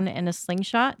stone and a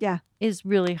slingshot, is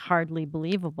really hardly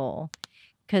believable.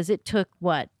 Because it took,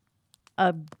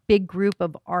 a big group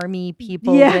of army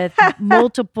people with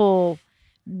multiple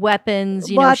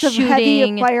weapons, lots shooting, of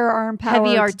heavy firearm power,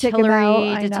 heavy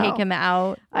artillery to take him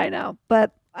out. I know,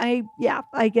 but I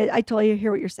totally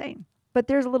hear what you're saying. But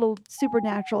there's a little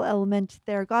supernatural element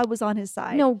there. God was on his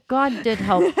side. No, God did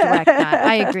help direct that.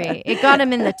 I agree. It got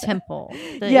him in the temple.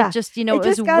 It just, it just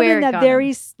was got where him in it that got very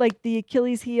him. like the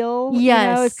Achilles heel.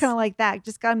 Yes, it's kind of like that.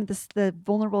 Just got him the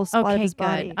vulnerable spot of his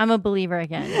body. I'm a believer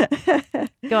again.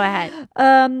 Go ahead.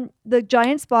 The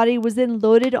giant's body was then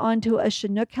loaded onto a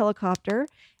Chinook helicopter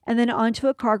and then onto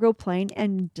a cargo plane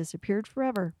and disappeared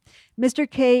forever. Mr.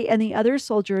 K and the other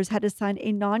soldiers had to sign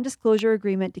a non-disclosure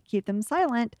agreement to keep them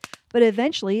silent, but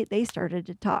eventually they started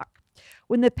to talk.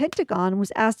 When the Pentagon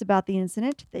was asked about the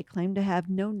incident, they claimed to have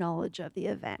no knowledge of the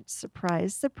event.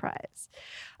 Surprise, surprise.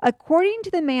 According to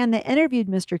the man that interviewed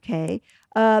Mr. K,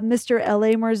 Mr.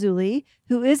 L.A. Marzulli,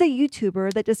 who is a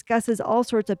YouTuber that discusses all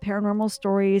sorts of paranormal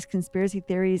stories, conspiracy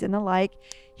theories, and the like,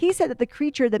 he said that the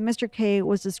creature that Mr. K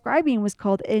was describing was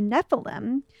called a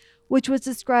Nephilim, which was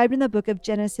described in the book of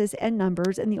Genesis and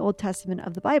Numbers in the Old Testament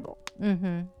of the Bible.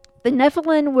 Mm-hmm. The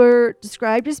Nephilim were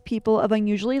described as people of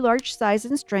unusually large size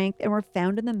and strength and were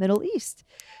found in the Middle East.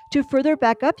 To further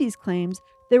back up these claims,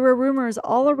 there were rumors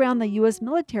all around the U.S.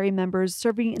 military members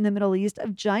serving in the Middle East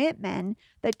of giant men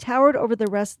that towered over the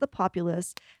rest of the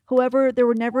populace. However, there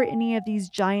were never any of these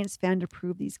giants found to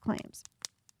prove these claims.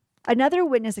 Another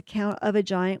witness account of a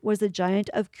giant was the giant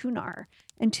of Kunar.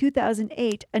 In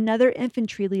 2008, another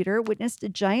infantry leader witnessed a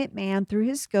giant man through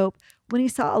his scope when he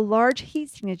saw a large heat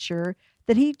signature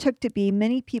that he took to be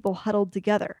many people huddled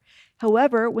together.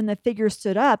 However, when the figure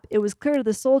stood up, it was clear to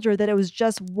the soldier that it was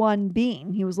just one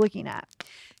being he was looking at.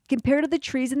 Compared to the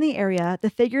trees in the area, the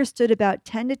figure stood about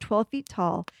 10 to 12 feet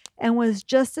tall and was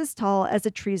just as tall as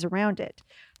the trees around it.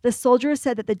 The soldier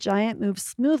said that the giant moved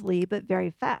smoothly but very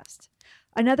fast.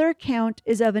 Another account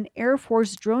is of an Air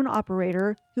Force drone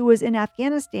operator who was in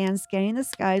Afghanistan scanning the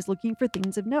skies looking for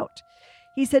things of note.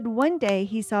 He said one day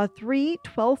he saw 3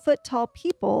 12-foot tall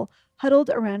people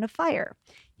huddled around a fire.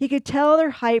 He could tell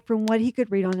their height from what he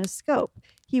could read on his scope.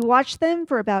 He watched them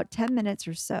for about 10 minutes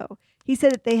or so. He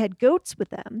said that they had goats with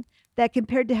them, that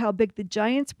compared to how big the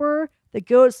giants were, the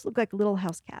goats looked like little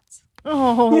house cats.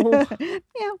 Oh.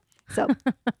 Yeah. So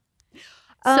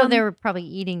So they were probably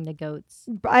eating the goats.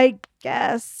 I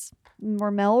guess.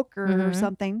 more milk or Mhm.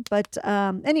 something. But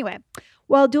anyway,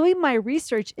 while doing my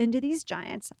research into these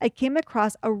giants, I came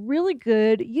across a really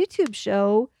good YouTube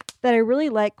show that I really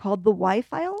like called The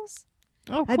Y-Files.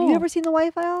 Oh, Have you cool. ever seen The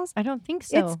Y-Files? I don't think It's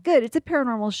so. good. It's a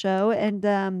paranormal show, and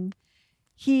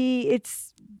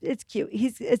it's cute.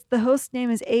 It's the host's name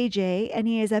is AJ, and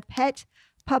he has a pet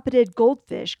puppeted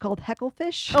goldfish called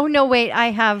Hecklefish. Oh, no, wait,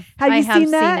 I have Have you seen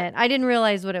seen that? it. I didn't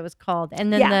realize what it was called.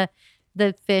 And then Yeah.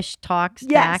 the fish talks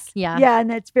back. Yes. Yeah. Yeah, and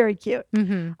that's very cute.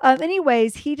 Mhm.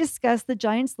 Anyways, he discussed the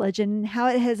giant's legend and how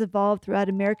it has evolved throughout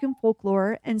American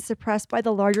folklore and suppressed by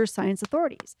the larger science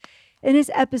authorities. In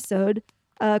his episode,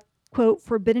 quote,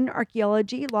 Forbidden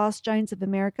Archaeology, Lost Giants of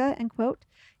America, end quote,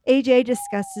 AJ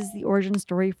discusses the origin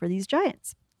story for these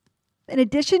giants. In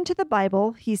addition to the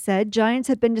Bible, he said, giants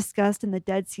have been discussed in the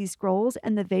Dead Sea Scrolls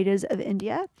and the Vedas of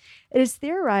India. It is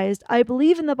theorized, I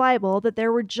believe in the Bible, that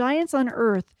there were giants on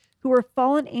earth who were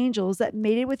fallen angels that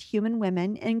mated with human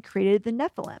women and created the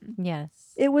Nephilim.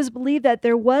 Yes. It was believed that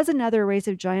there was another race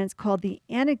of giants called the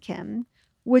Anakim,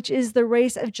 which is the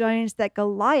race of giants that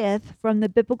Goliath from the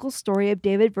biblical story of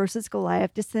David versus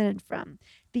Goliath descended from.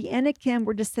 The Anakim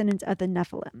were descendants of the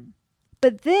Nephilim.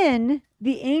 But then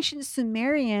the ancient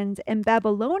Sumerians and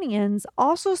Babylonians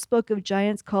also spoke of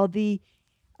giants called the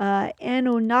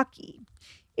Anunnaki.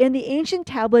 In the ancient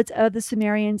tablets of the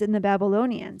Sumerians and the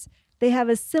Babylonians, they have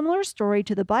a similar story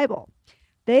to the Bible.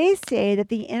 They say that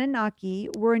the Anunnaki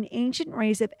were an ancient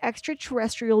race of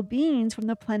extraterrestrial beings from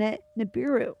the planet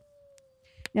Nibiru.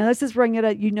 Now, this is where I'm going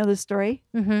to, you know the story?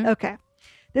 Mhm. Okay.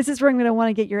 This is where I'm going to want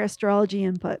to get your astrology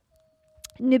input.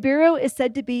 Nibiru is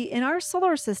said to be in our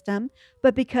solar system,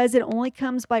 but because it only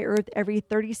comes by Earth every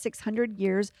 3,600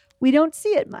 years, we don't see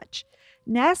it much.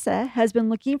 NASA has been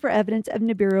looking for evidence of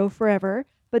Nibiru forever,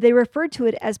 but they refer to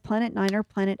it as Planet 9 or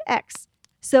Planet X.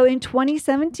 So in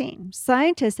 2017,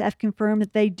 scientists have confirmed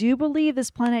that they do believe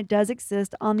this planet does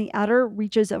exist on the outer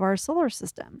reaches of our solar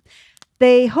system.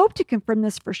 They hope to confirm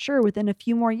this for sure within a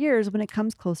few more years when it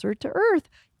comes closer to Earth.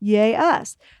 Yay,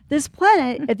 us. This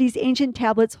planet, if these ancient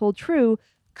tablets hold true,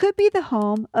 could be the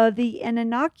home of the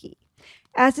Anunnaki.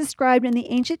 As described in the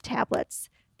ancient tablets,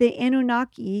 the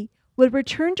Anunnaki would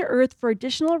return to Earth for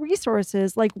additional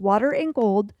resources like water and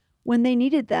gold when they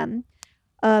needed them.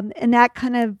 And that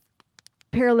kind of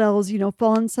parallels,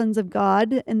 fallen sons of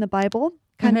God in the Bible.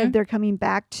 Kind of they're coming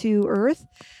back to Earth.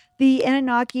 The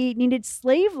Anunnaki needed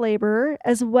slave labor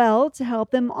as well to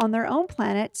help them on their own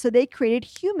planet, so they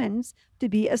created humans to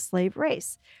be a slave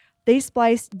race. They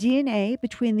spliced DNA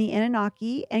between the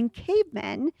Anunnaki and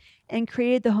cavemen and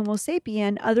created the Homo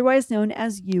sapien, otherwise known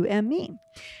as you and me.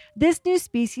 This new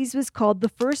species was called the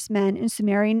first men in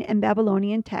Sumerian and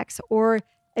Babylonian texts, or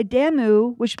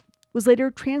Adamu, which was later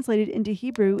translated into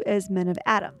Hebrew as men of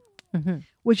Adam,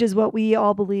 which is what we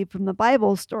all believe from the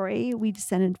Bible story. We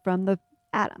descended from the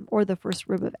Adam, or the first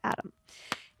rib of Adam.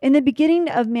 In the beginning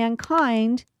of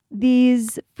mankind,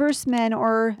 these first men,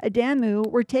 or Adamu,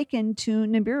 were taken to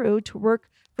Nibiru to work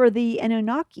for the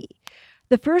Anunnaki.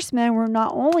 The first men were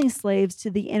not only slaves to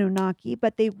the Anunnaki,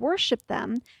 but they worshiped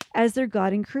them as their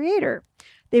god and creator.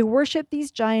 They worshiped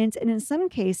these giants and in some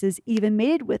cases even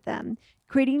mated with them,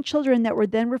 creating children that were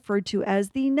then referred to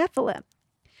as the Nephilim.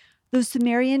 The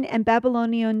Sumerian and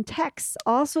Babylonian texts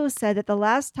also said that the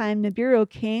last time Nibiru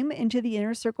came into the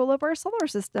inner circle of our solar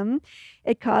system,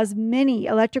 it caused many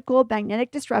electrical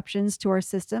magnetic disruptions to our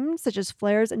system, such as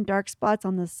flares and dark spots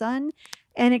on the sun,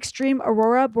 and extreme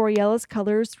aurora borealis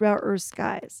colors throughout Earth's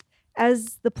skies.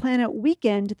 As the planet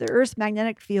weakened the Earth's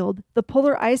magnetic field, the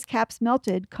polar ice caps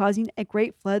melted, causing a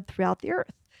great flood throughout the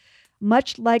Earth,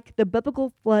 much like the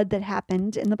biblical flood that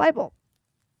happened in the Bible.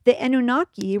 The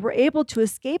Anunnaki were able to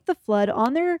escape the flood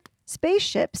on their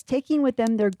spaceships, taking with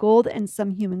them their gold and some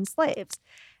human slaves.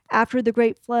 After the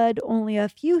Great Flood, only a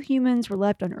few humans were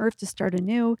left on Earth to start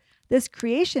anew. This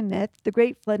creation myth, the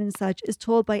Great Flood and such, is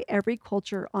told by every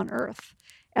culture on Earth.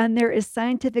 And there is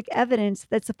scientific evidence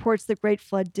that supports the Great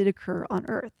Flood did occur on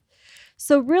Earth.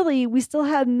 So really, we still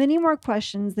have many more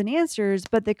questions than answers,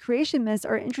 but the creation myths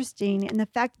are interesting, and the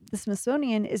fact that the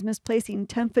Smithsonian is misplacing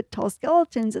 10-foot tall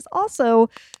skeletons is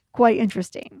also quite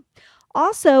interesting.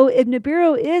 Also, if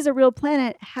Nibiru is a real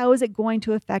planet, how is it going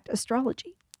to affect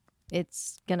astrology?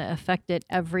 It's going to affect it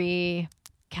every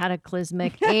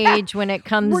cataclysmic age when it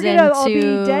comes We're into... gonna all be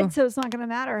dead, so it's not going to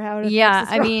matter how it affects Yeah,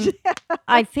 I astrology. mean,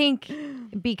 I think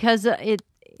because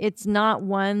it's not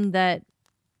one that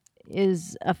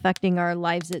is affecting our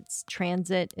lives. Its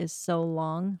transit is so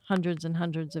long, hundreds and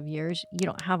hundreds of years. You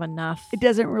don't have enough. It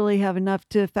doesn't really have enough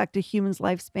to affect a human's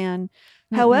lifespan.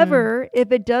 However,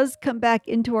 if it does come back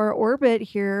into our orbit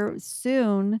here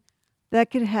soon, that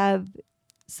could have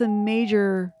some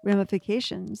major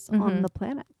ramifications on Mhm. the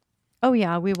planet. Oh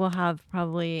yeah, we will have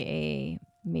probably a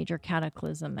major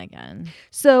cataclysm again.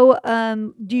 So,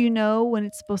 do you know when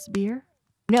it's supposed to be here?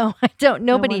 No, I don't. I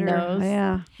Nobody wonder. knows.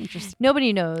 Yeah, interesting.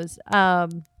 Nobody knows.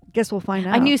 Guess we'll find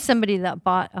out. I knew somebody that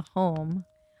bought a home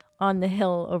on the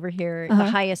hill over here,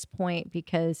 the highest point,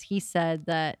 because he said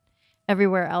that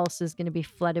everywhere else is going to be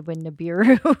flooded when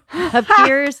Nibiru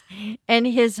appears, and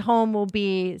his home will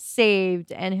be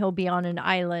saved, and he'll be on an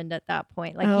island at that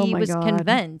point. Like Oh he my was God.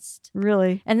 convinced,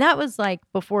 Really? and that was like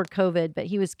before COVID, but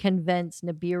he was convinced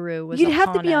Nibiru was. You'd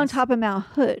have to upon be on us. top of Mount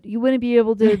Hood. You wouldn't be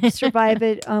able to survive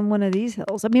it on one of these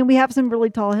hills. I mean, we have some really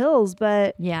tall hills,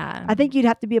 but Yeah, I think you'd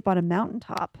have to be up on a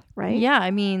mountaintop, right? Yeah,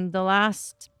 I mean, the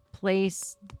last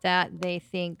place that they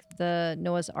think the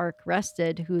Noah's Ark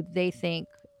rested, who they think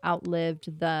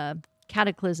outlived the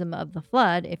cataclysm of the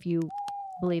flood, if you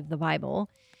believe the Bible,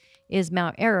 is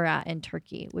Mount Ararat in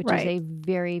Turkey, which is Right. a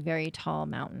very, very tall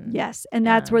mountain. Yes, and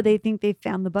that's where Um, they think they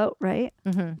found the boat, right?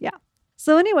 Mhm. Yeah.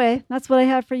 So anyway, that's what I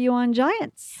have for you on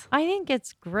giants. I think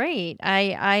it's great.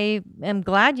 I am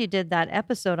glad you did that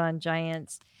episode on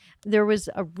giants. There was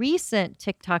a recent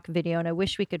TikTok video, and I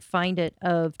wish we could find it,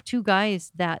 of two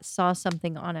guys that saw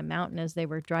something on a mountain as they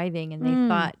were driving, and they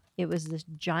thought it was this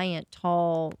giant,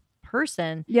 tall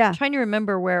person. Yeah. I'm trying to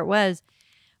remember where it was.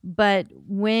 But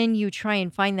when you try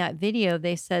and find that video,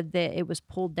 they said that it was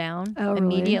pulled down Oh, really?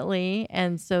 immediately.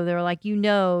 And so they're like,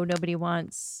 nobody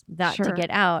wants that to Sure.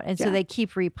 get out. And so Yeah. they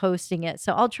keep reposting it.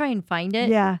 So I'll try and find it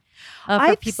Yeah. for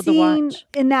I've people to seen watch.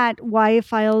 in that Y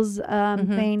Files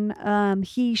Mhm. thing,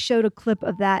 he showed a clip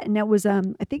of that, and it was I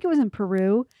think it was in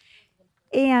Peru,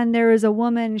 and there was a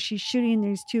woman, she's shooting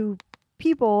these two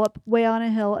people up way on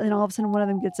a hill, and then all of a sudden one of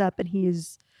them gets up and he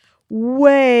is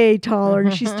way taller,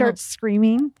 and she starts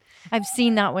screaming. I've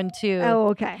seen that one too. Oh,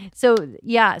 okay. So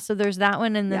yeah, so there's that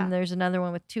one, and then Yeah. there's another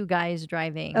one with two guys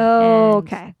driving. Oh, and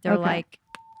okay. They're Okay. like,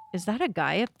 "Is that a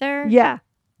guy up there? Yeah.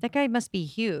 That guy must be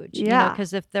huge." Yeah.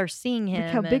 Because if they're seeing him,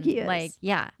 Look how big he and, like, is.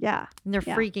 yeah, Yeah. and they're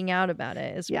Yeah. freaking out about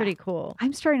it. It's Yeah. pretty cool.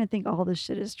 I'm starting to think all this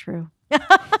shit is true.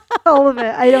 All of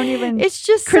it. I don't even It's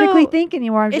just critically so- think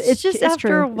anymore. It's just after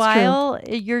true. a It's true. while,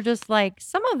 you're just like,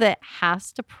 some of it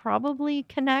has to probably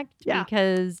connect Yeah.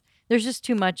 because there's just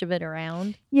too much of it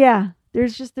around. Yeah.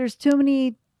 There's too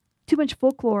much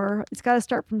folklore. It's got to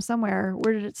start from somewhere.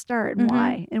 Where did it start and Mhm.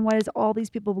 why? And why does all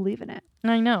these people believe in it?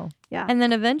 I know. Yeah. And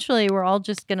then eventually we're all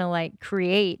just going to like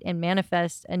create and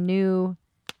manifest a new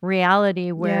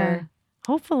reality where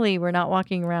hopefully we're not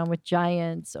walking around with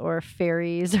giants or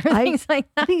fairies or things like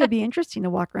I that. think it'd be interesting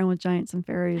to walk around with giants and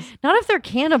fairies. Not if they're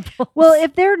cannibals. Well,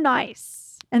 if they're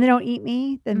nice and they don't eat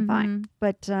me, then fine. Mhm.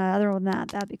 But other than that,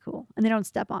 that'd be cool. And they don't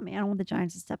step on me. I don't want the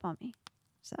giants to step on me.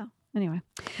 So anyway.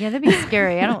 Yeah, that'd be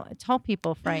scary. Tall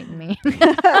people frighten me.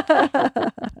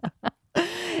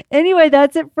 Anyway,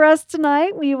 that's it for us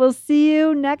tonight. We will see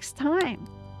you next time.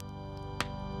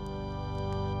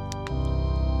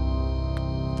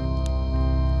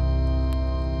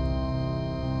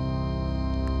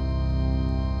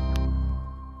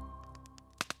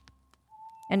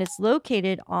 And it's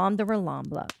located on the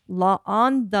Rambla,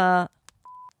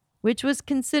 which was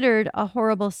considered a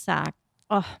horrible sack.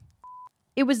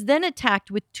 It was then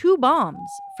attacked with 2 bombs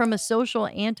from a social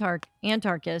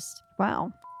anarchist.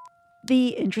 Wow. The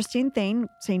interesting thing,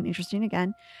 saying interesting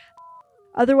again,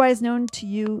 otherwise known to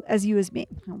you as me.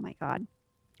 Oh my God.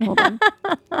 Hold on.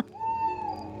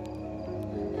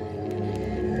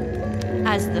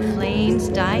 As the flames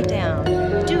die down,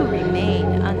 do remain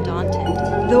undaunted.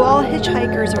 Though all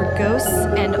hitchhikers are ghosts,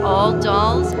 And all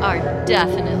dolls are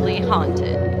definitely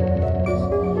haunted.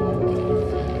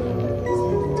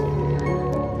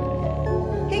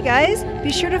 hey guys,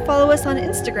 be sure to follow us on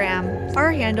Instagram.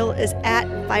 Our handle is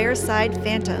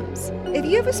 @FiresidePhantoms. If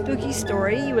you have a spooky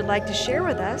story you would like to share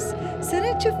with us, send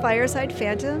it to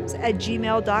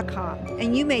firesidephantoms@gmail.com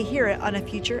and you may hear it on a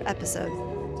future episode.